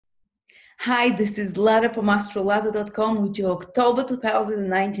Hi, this is Lara from astrolada.com with your October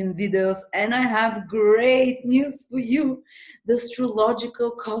 2019 videos, and I have great news for you. The astrological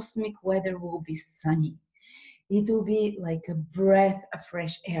cosmic weather will be sunny. It will be like a breath of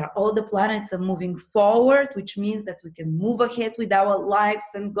fresh air. All the planets are moving forward, which means that we can move ahead with our lives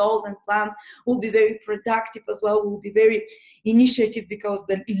and goals and plans. We'll be very productive as well. We'll be very initiative because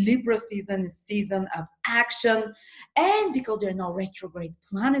the Libra season is season of action. And because there are no retrograde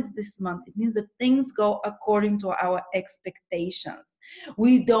planets this month, it means that things go according to our expectations.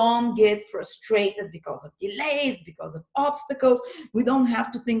 We don't get frustrated because of delays, because of obstacles. We don't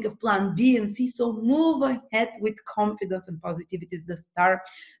have to think of plan B and C. So move ahead with confidence and positivity. The star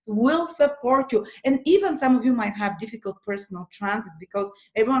will support you. And even some of you might have difficult personal transits because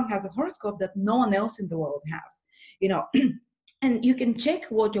everyone has a horoscope that no one else in the world has. And you can check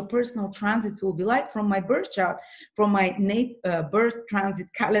what your personal transits will be like from my birth chart, from my birth transit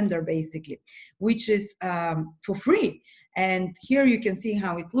calendar, basically, which is for free. And here you can see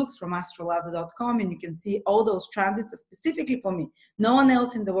how it looks from astrolada.com, and you can see all those transits specifically for me. No one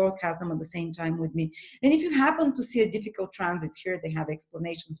else in the world has them at the same time with me. And if you happen to see a difficult transit here, they have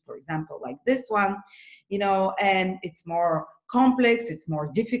explanations, for example, like this one, and it's more complex, it's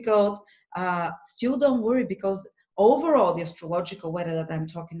more difficult. Still don't worry, because overall, the astrological weather that I'm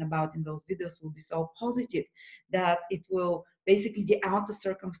talking about in those videos will be so positive that it will basically, the outer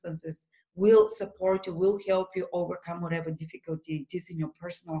circumstances will support you, will help you overcome whatever difficulty it is in your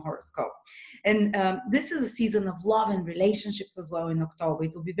personal horoscope. And this is a season of love and relationships as well in October.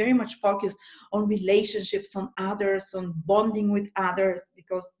 It will be very much focused on relationships, on others, on bonding with others,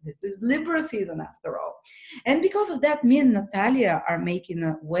 because this is Libra season after all. And because of that, me and Natalia are making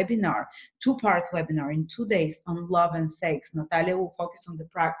a webinar, two-part webinar in 2 days on love and sex. Natalia will focus on the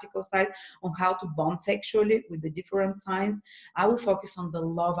practical side, on how to bond sexually with the different signs. I will focus on the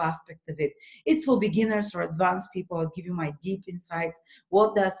love aspect of it. It's for beginners or advanced people. I'll give you my deep insights.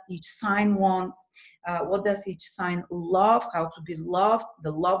 What does each sign want? What does each sign love? How to be loved?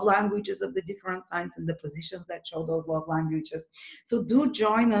 The love languages of the different signs and the positions that show those love languages. So do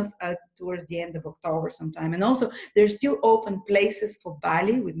join us towards the end of October sometime. And also, there's still open places for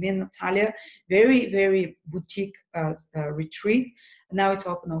Bali with me and Natalia. Very, very boutique retreat. Now it's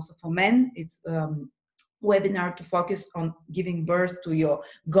open also for men. It's webinar to focus on giving birth to your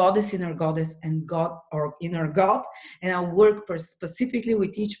goddess, inner goddess, and God or inner God. And I'll work specifically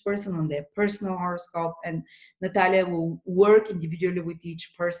with each person on their personal horoscope, and Natalia will work individually with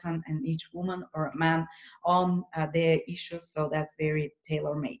each person and each woman or man on their issues. So that's very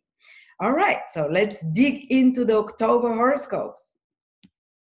tailor-made. All right, so let's dig into the October horoscopes.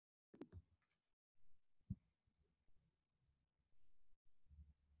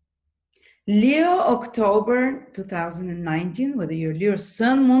 Leo, October 2019, whether you're Leo,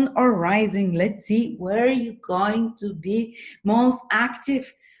 Sun, Moon, or Rising, let's see where you're going to be most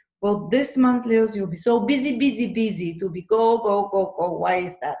active. Well, this month, Leos, you'll be so busy. It will be go, go, go, go. Why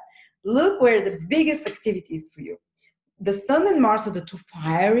is that? Look where the biggest activity is for you. The Sun and Mars are the two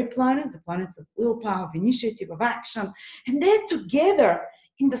fiery planets, the planets of willpower, of initiative, of action, and they're together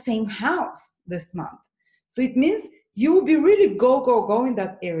in the same house this month. So it means you will be really go, go, go in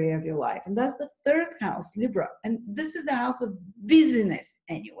that area of your life. And that's the third house, Libra. And this is the house of busyness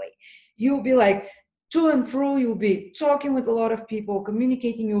anyway. You'll be like to and fro, you'll be talking with a lot of people,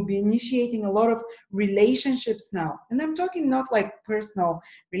 communicating, you'll be initiating a lot of relationships now. And I'm talking not like personal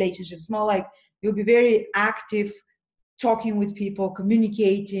relationships, more like you'll be very active, talking with people,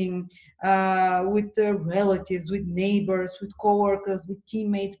 communicating with relatives, with neighbors, with coworkers, with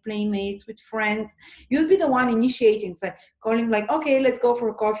teammates, playmates, with friends. You'll be the one initiating, so calling like, okay, let's go for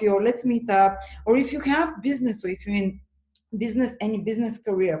a coffee, or let's meet up. Or if you have business, or if you're in business, any business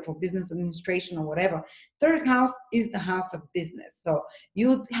career for business administration or whatever, third house is the house of business. So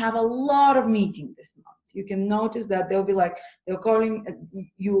you'd have a lot of meetings this month. You can notice that they'll be like, they're calling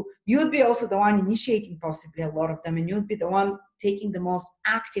you, you'd be also the one initiating possibly a lot of them, and you'd be the one taking the most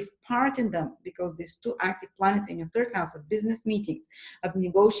active part in them, because these two active planets in your third house of business meetings, of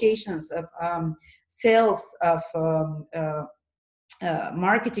negotiations, of sales, of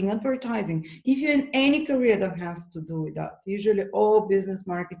marketing, advertising. If you're in any career that has to do with that, usually all business,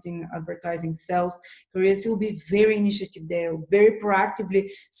 marketing, advertising, sales careers, you'll be very initiative there, very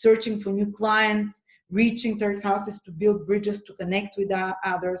proactively searching for new clients, reaching third houses to build bridges, to connect with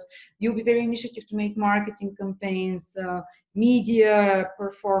others. You'll be very initiative to make marketing campaigns, media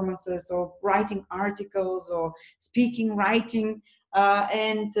performances, or writing articles, or speaking, writing.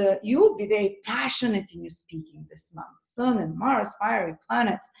 And you will be very passionate in your speaking this month. Sun and Mars, fiery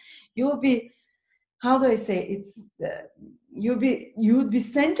planets. You'll be how do I say, it's you'd be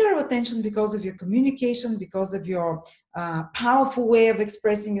center of attention because of your communication, because of your powerful way of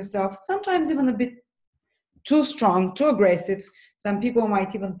expressing yourself, sometimes even a bit too strong, too aggressive. Some people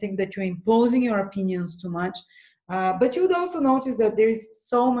might even think that you're imposing your opinions too much. But you would also notice that there is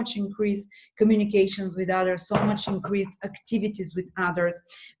so much increased communications with others, so much increased activities with others.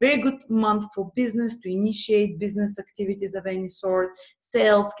 Very good month for business, to initiate business activities of any sort.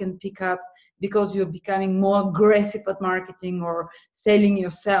 Sales can pick up because you're becoming more aggressive at marketing or selling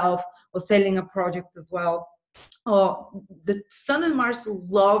yourself or selling a project as well. Oh, the Sun and Mars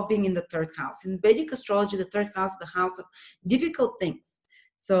love being in the third house. In Vedic astrology, the third house is the house of difficult things.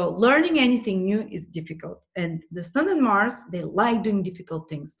 So learning anything new is difficult. And the Sun and Mars, they like doing difficult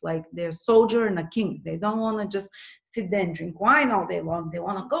things. Like they're a soldier and a king. They don't want to just sit there and drink wine all day long. They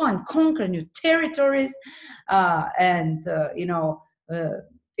want to go and conquer new territories and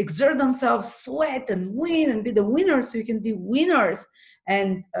exert themselves, sweat and win and be the winners, so you can be winners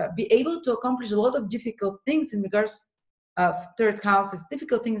and be able to accomplish a lot of difficult things in regards of third houses.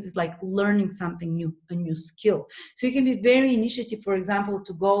 Difficult things is like learning something new, a new skill. So you can be very initiative, for example,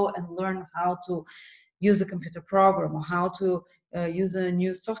 to go and learn how to use a computer program, or how to use a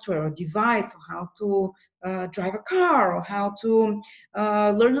new software or device, or how to drive a car, or how to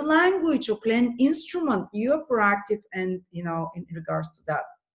learn a language or play an instrument. You're proactive and, in regards to that.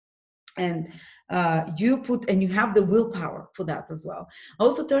 And you have the willpower for that as well.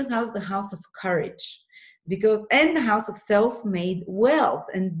 Also, third house, the house of courage, and the house of self-made wealth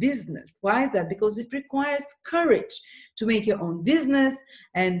and business. Why is that? Because it requires courage to make your own business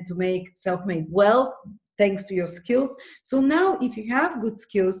and to make self-made wealth thanks to your skills. So now, if you have good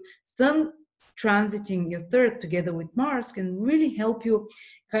skills, Sun transiting your third together with Mars can really help you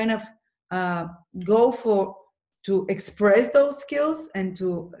kind of go to express those skills and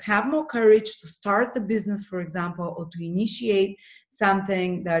to have more courage to start the business, for example, or to initiate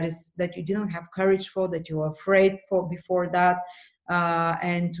something that you didn't have courage for, that you were afraid for before that,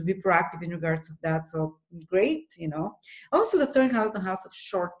 and to be proactive in regards of that. So great, Also, the third house, the house of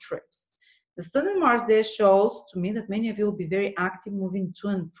short trips. The Sun and Mars there shows to me that many of you will be very active, moving to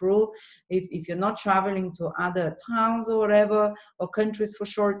and fro. If you're not traveling to other towns or whatever, or countries for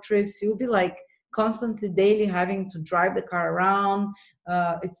short trips, you'll be like constantly daily having to drive the car around.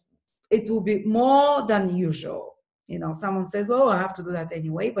 It will be more than usual. Someone says, well, I have to do that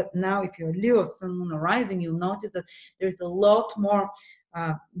anyway. But now if you're Leo, Sun, Moon, or Rising, you'll notice that there's a lot more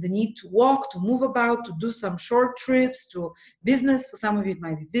the need to walk, to move about, to do some short trips, to business. For some of you, it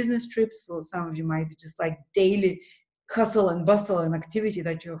might be business trips. For some of you, it might be just like daily hustle and bustle and activity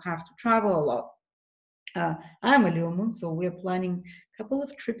that you have to travel a lot. I'm a Leo Moon, so we're planning a couple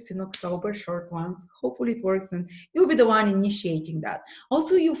of trips in October, short ones. Hopefully it works and you'll be the one initiating that.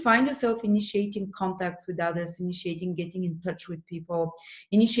 Also, you find yourself initiating contacts with others, getting in touch with people,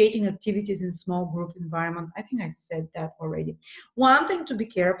 initiating activities in small group environment. I think I said that already. One thing to be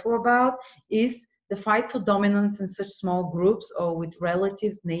careful about is the fight for dominance in such small groups or with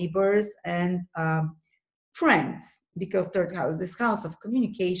relatives, neighbors, and friends, because third house, this house of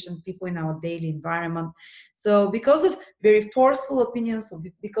communication, people in our daily environment. So because of very forceful opinions, or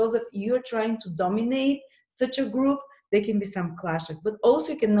because of you're trying to dominate such a group, there can be some clashes. But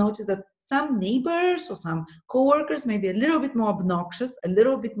also you can notice that some neighbors or some co-workers may be a little bit more obnoxious, a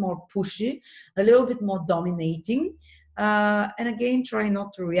little bit more pushy, a little bit more dominating. And again, try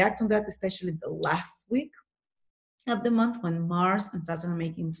not to react on that, especially the last week of the month when Mars and Saturn are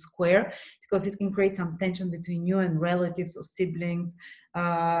making square, because it can create some tension between you and relatives or siblings,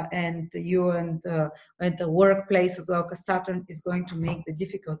 and you and the workplace as well, because Saturn is going to make the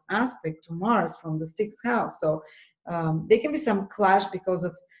difficult aspect to Mars from the 6th house. So there can be some clash because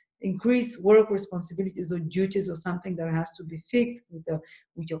of increased work responsibilities or duties or something that has to be fixed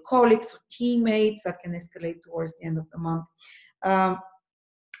with your colleagues or teammates that can escalate towards the end of the month.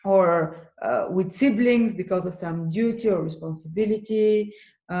 Or with siblings because of some duty or responsibility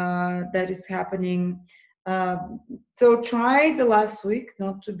that is happening. So try the last week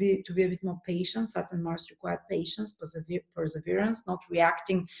not to be a bit more patient. Saturn Mars require patience, perseverance, not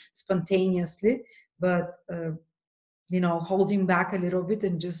reacting spontaneously, but holding back a little bit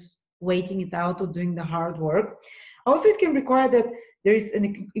and just waiting it out or doing the hard work. Also, it can require that there is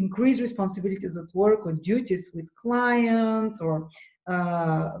an increased responsibilities at work or duties with clients or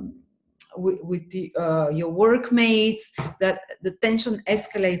with your workmates, that the tension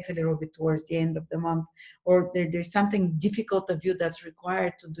escalates a little bit towards the end of the month, or there's something difficult of you that's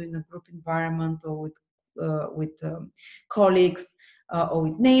required to do in a group environment or with colleagues. or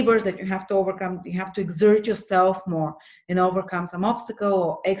with neighbors that you have to overcome. You have to exert yourself more and overcome some obstacle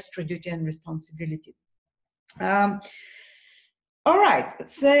or extra duty and responsibility. All right,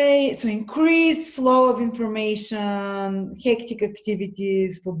 let's say, so increased flow of information, hectic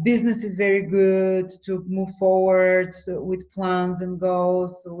activities for business is very good to move forward with plans and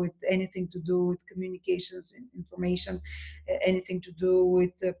goals, so with anything to do with communications and information, anything to do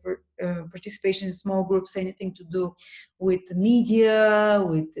with participation in small groups, anything to do with the media,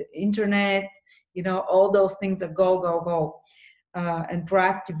 with the internet, you know, all those things that go, and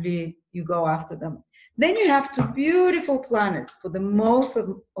proactively you go after them. Then you have two beautiful planets for the most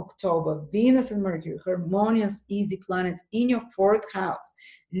of October, Venus and Mercury, harmonious, easy planets in your 4th house,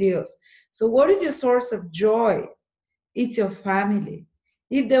 Leos. So what is your source of joy? It's your family.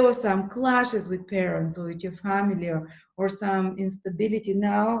 If there were some clashes with parents or with your family or some instability,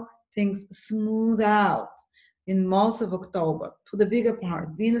 now things smooth out in most of October. For the bigger part,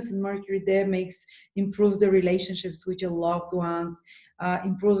 Venus and Mercury there improves the relationships with your loved ones,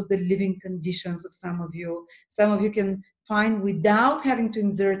 improves the living conditions of some of you. Some of you can find, without having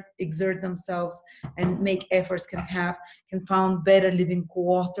to exert themselves and make efforts, can find better living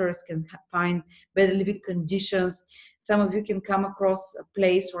quarters, can find better living conditions. Some of you can come across a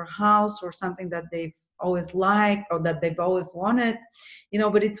place or house or something that they've always liked or that they've always wanted, you know,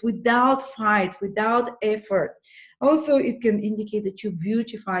 but it's without fight, without effort. Also, it can indicate that you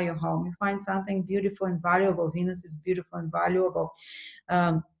beautify your home. You find something beautiful and valuable. Venus is beautiful and valuable.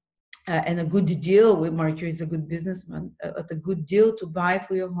 And a good deal with Mercury is a good businessman, at a good deal to buy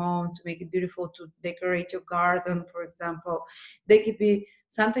for your home, to make it beautiful, to decorate your garden, for example. They could be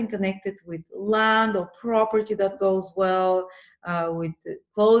something connected with land or property that goes well, with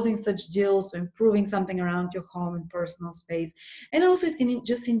closing such deals, or improving something around your home and personal space. And also it can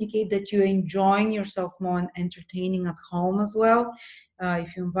just indicate that you're enjoying yourself more and entertaining at home as well.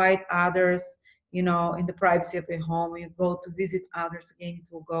 If you invite others, you know, in the privacy of your home, or you go to visit others, again, it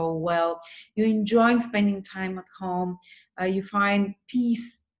will go well. You're enjoying spending time at home. You find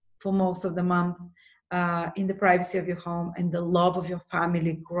peace for most of the month in the privacy of your home, and the love of your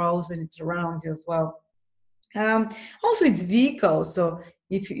family grows and it surrounds you as well. Also, it's vehicles. So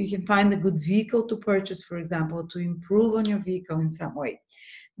if you can find a good vehicle to purchase, for example, to improve on your vehicle in some way.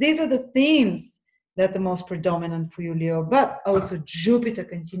 These are the themes that are the most predominant for you, Leo. But also Jupiter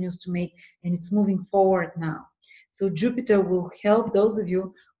continues to make, and it's moving forward now. So Jupiter will help those of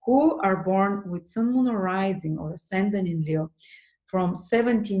you who are born with Sun, Moon, or Rising or Ascendant in Leo from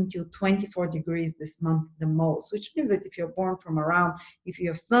 17 to 24 degrees this month the most, which means that if you're born from around, if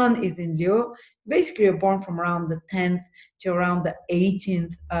your sun is in Leo, basically you're born from around the 10th to around the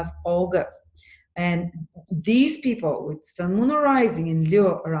 18th of August. And these people with Sun, Moon, or Rising in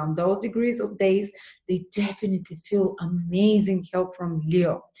Leo around those degrees of days, they definitely feel amazing help from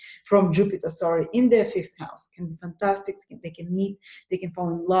Jupiter, in their 5th house. Can be fantastic. They can meet, they can fall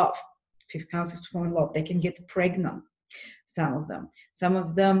in love. 5th house is to fall in love. They can get pregnant. Some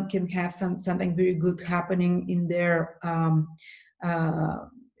of them can have something very good happening in their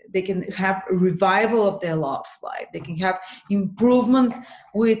they can have a revival of their love life. They can have improvement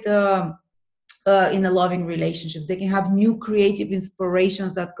with in a loving relationships. They can have new creative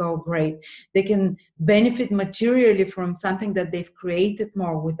inspirations that go great. They can benefit materially from something that they've created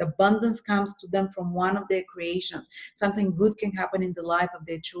more. With abundance comes to them from one of their creations. Something good can happen in the life of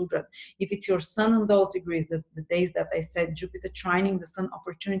their children. If it's your sun on those degrees, the days that I said, Jupiter trining the sun,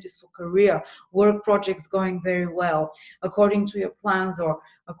 opportunities for career, work projects going very well, according to your plans, or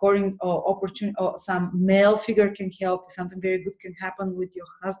opportunity, or some male figure can help. Something very good can happen with your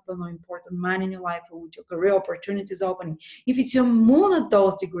husband or important man in your life, or with your career opportunities opening. If it's your moon at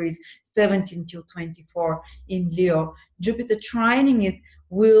those degrees, 17 till 24 in Leo, Jupiter trining it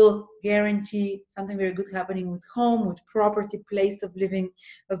will guarantee something very good happening with home, with property, place of living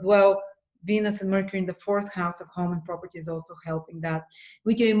as well. Venus and Mercury in the 4th house of home and property is also helping that.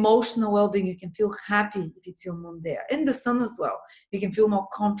 With your emotional well-being, you can feel happy if it's your moon there. And the sun as well. You can feel more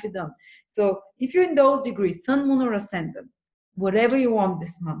confident. So if you're in those degrees, sun, moon, or ascendant, whatever you want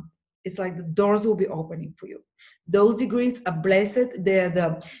this month, it's like the doors will be opening for you. Those degrees are blessed. They're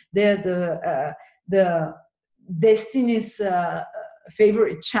the destiny's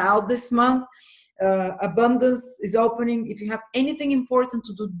favorite child this month. Abundance is opening. If you have anything important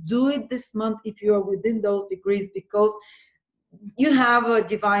to do it this month if you are within those degrees, because you have a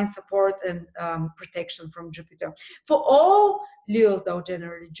divine support and protection from Jupiter. For all Leos, though,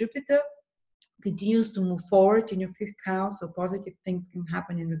 generally, Jupiter continues to move forward in your 5th house, so positive things can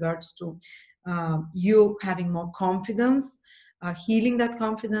happen in regards to you having more confidence, healing that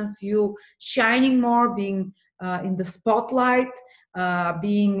confidence, you shining more, being in the spotlight,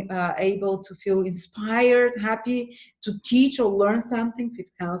 being able to feel inspired, happy to teach or learn something.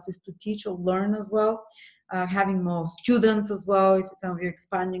 Fifth house is to teach or learn as well. Having more students as well, if some of you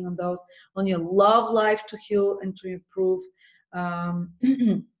expanding on those, on your love life to heal and to improve.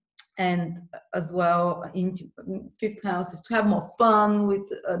 And as well, in fifth house is to have more fun with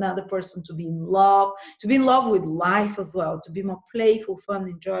another person, to be in love with life as well, to be more playful, fun,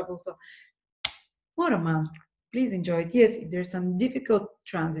 enjoyable. So what a month. Please enjoy it. Yes, if there's some difficult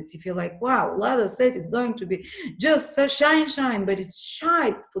transits, if you're like, wow, Lada said it's going to be just so shine, but it's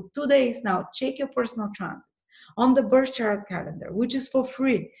shite for 2 days now, check your personal transits on the birth chart calendar, which is for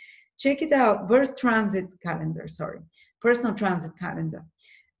free. Check it out, birth transit calendar, personal transit calendar.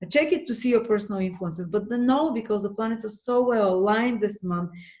 Check it to see your personal influences, but then know, because the planets are so well aligned this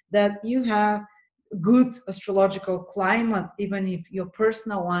month, that you have good astrological climate, even if your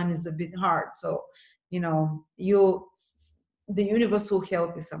personal one is a bit hard. So, you know, the universe will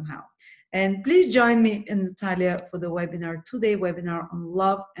help you somehow. And please join me and Natalia for the webinar, 2-day webinar on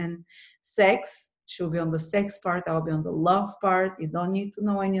love and sex. She'll be on the sex part, I'll be on the love part. You don't need to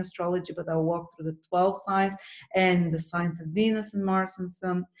know any astrology, but I'll walk through the 12 signs and the signs of Venus and Mars and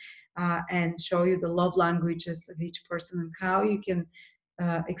Sun, and show you the love languages of each person and how you can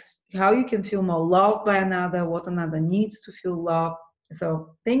feel more loved by another, what another needs to feel loved.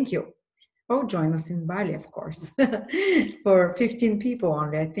 So thank you. Oh, join us in Bali, of course, for 15 people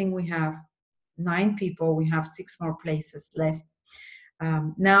only. I think we have 9 people. We have 6 more places left.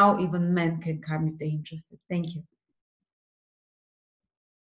 Now even men can come if they're interested. Thank you.